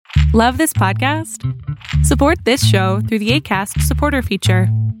Love this podcast? Support this show through the Acast supporter feature.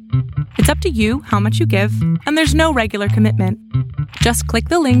 It's up to you how much you give, and there's no regular commitment. Just click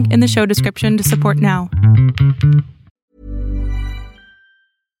the link in the show description to support now.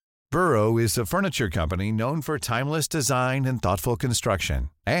 Burrow is a furniture company known for timeless design and thoughtful construction,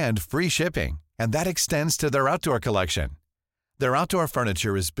 and free shipping, and that extends to their outdoor collection. Their outdoor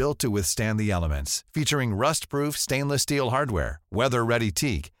furniture is built to withstand the elements, featuring rust-proof stainless steel hardware, weather-ready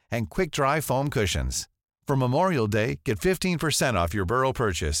teak, and quick-dry foam cushions. For Memorial Day, get 15% off your Burrow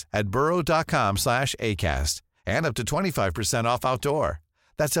purchase at burrow.com/ACAST and up to 25% off outdoor.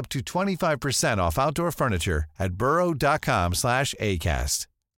 That's up to 25% off outdoor furniture at burrow.com/ACAST.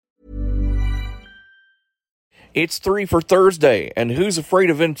 It's 3 for Thursday, and who's afraid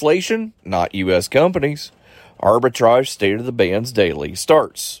of inflation? Not U.S. companies. Arbitrage State of the Bands Daily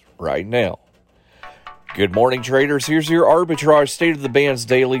starts right now. Good morning, traders. Here's your Arbitrage State of the Bands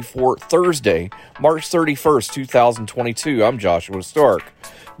Daily for Thursday, March 31st, 2022. I'm Joshua Stark.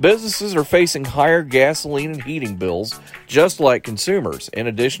 Businesses are facing higher gasoline and heating bills, just like consumers, in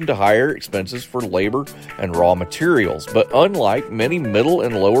addition to higher expenses for labor and raw materials. But unlike many middle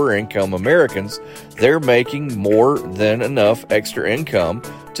and lower income Americans, they're making more than enough extra income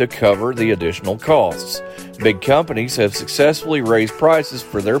to cover the additional costs. Big companies have successfully raised prices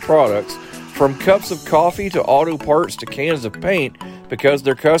for their products, from cups of coffee to auto parts to cans of paint, because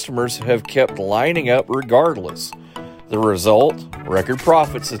their customers have kept lining up regardless. The result? Record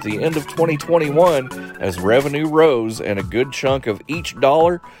profits at the end of 2021 as revenue rose and a good chunk of each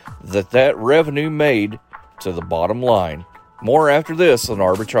dollar that revenue made to the bottom line. More after this on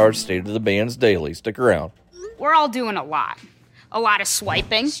Arbitrage State of the Bands Daily. Stick around. We're all doing a lot. A lot of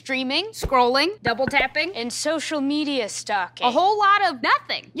swiping, streaming, scrolling, double tapping, and social media stalking. A whole lot of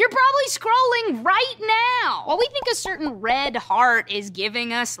nothing. You're probably scrolling right now. While we think a certain red heart is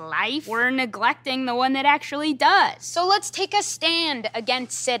giving us life, we're neglecting the one that actually does. So let's take a stand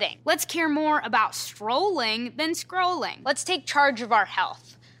against sitting. Let's care more about strolling than scrolling. Let's take charge of our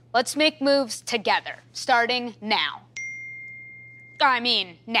health. Let's make moves together, starting now.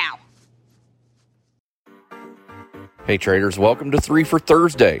 Now. Hey traders, welcome to 3 for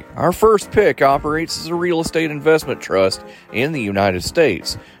Thursday. Our first pick operates as a real estate investment trust in the United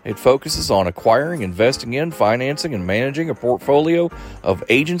States. It focuses on acquiring, investing in, financing, and managing a portfolio of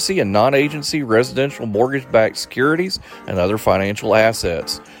agency and non-agency residential mortgage-backed securities and other financial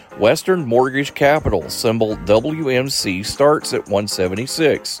assets. Western Mortgage Capital, symbol WMC, starts at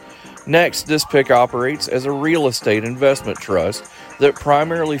 $176. Next, this pick operates as a real estate investment trust that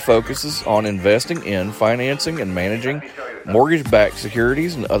primarily focuses on investing in, financing, and managing mortgage-backed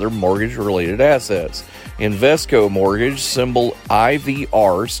securities and other mortgage-related assets. Invesco Mortgage, symbol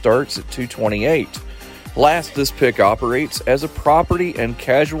IVR, starts at $228. Last, this pick operates as a property and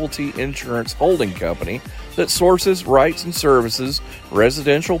casualty insurance holding company that sources, writes, and services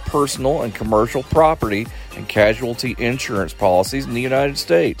residential, personal, and commercial property and casualty insurance policies in the United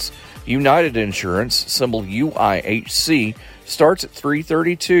States. United Insurance, symbol UIHC, starts at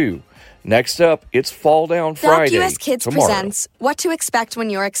 $332. Next up, it's Fall Down Friday. US Kids tomorrow. presents What to Expect When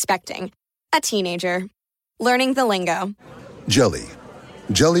You're Expecting a Teenager. Learning the lingo. Jelly.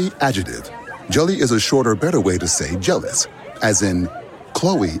 Jelly adjective. Jelly is a shorter, better way to say jealous. As in,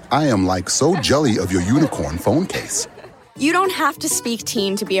 Chloe, I am like so jelly of your unicorn phone case. You don't have to speak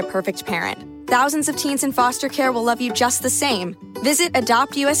teen to be a perfect parent. Thousands of teens in foster care will love you just the same. Visit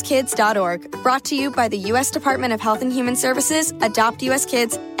adoptuskids.org, brought to you by the U.S. Department of Health and Human Services, Adopt U.S.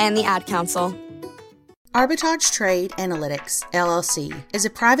 Kids, and the Ad Council. Arbitrage Trade Analytics, LLC, is a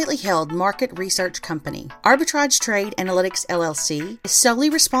privately held market research company. Arbitrage Trade Analytics, LLC, is solely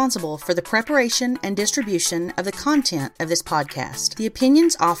responsible for the preparation and distribution of the content of this podcast. The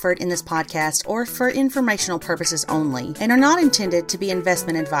opinions offered in this podcast are for informational purposes only and are not intended to be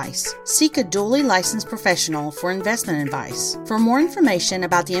investment advice. Seek a duly licensed professional for investment advice. For more information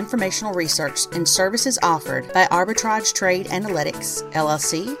about the informational research and services offered by Arbitrage Trade Analytics,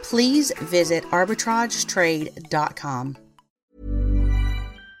 LLC, please visit arbitragetrade.com.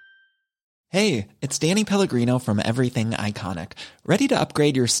 Hey, it's Danny Pellegrino from Everything Iconic. Ready to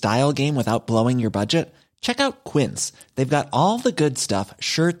upgrade your style game without blowing your budget? Check out Quince. They've got all the good stuff,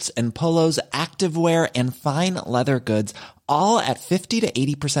 shirts and polos, activewear, and fine leather goods, all at 50 to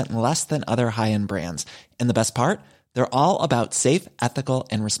 80% less than other high-end brands. And the best part? They're all about safe, ethical,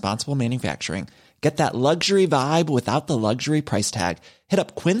 and responsible manufacturing. Get that luxury vibe without the luxury price tag. Hit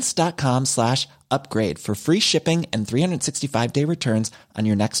up quince.com/upgrade for free shipping and 365-day returns on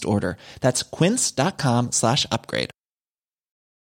your next order. That's quince.com/upgrade.